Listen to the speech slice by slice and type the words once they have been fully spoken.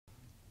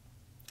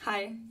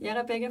Hej, jeg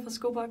er Rebecca fra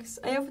Skobox,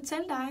 og jeg vil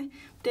fortælle dig om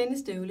denne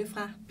støvle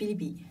fra Billi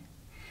Bi.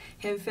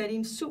 Her har vi fat i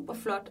en super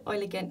flot og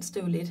elegant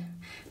støvlet,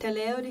 der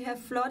laver det her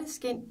flotte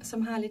skind,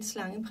 som har lidt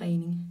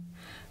slangeprægning.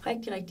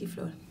 Rigtig, rigtig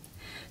flot.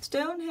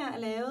 Støvlen her er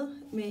lavet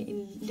med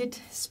en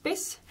lidt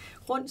spids,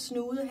 rund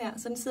snude her,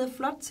 så den sidder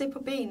flot til på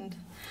benet,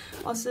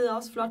 og sidder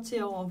også flot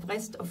til over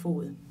vrist og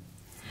fod.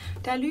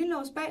 Der er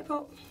lynlås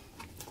bagpå.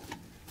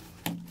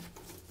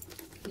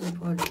 Lige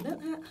prøve at ned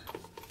her.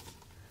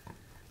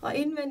 Og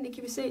indvendigt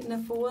kan vi se, at den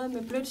er foret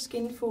med blødt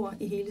skindfoer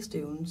i hele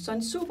støvlen. Så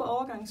en super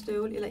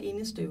overgangsstøvle eller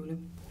indestøvle.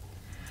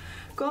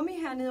 Gummi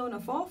hernede under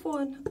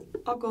forfoden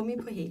og gummi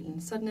på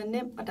hælen, så den er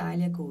nem og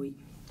dejlig at gå i.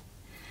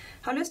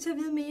 Har du lyst til at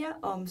vide mere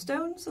om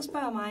støvlen, så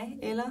spørg mig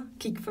eller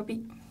kig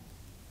forbi.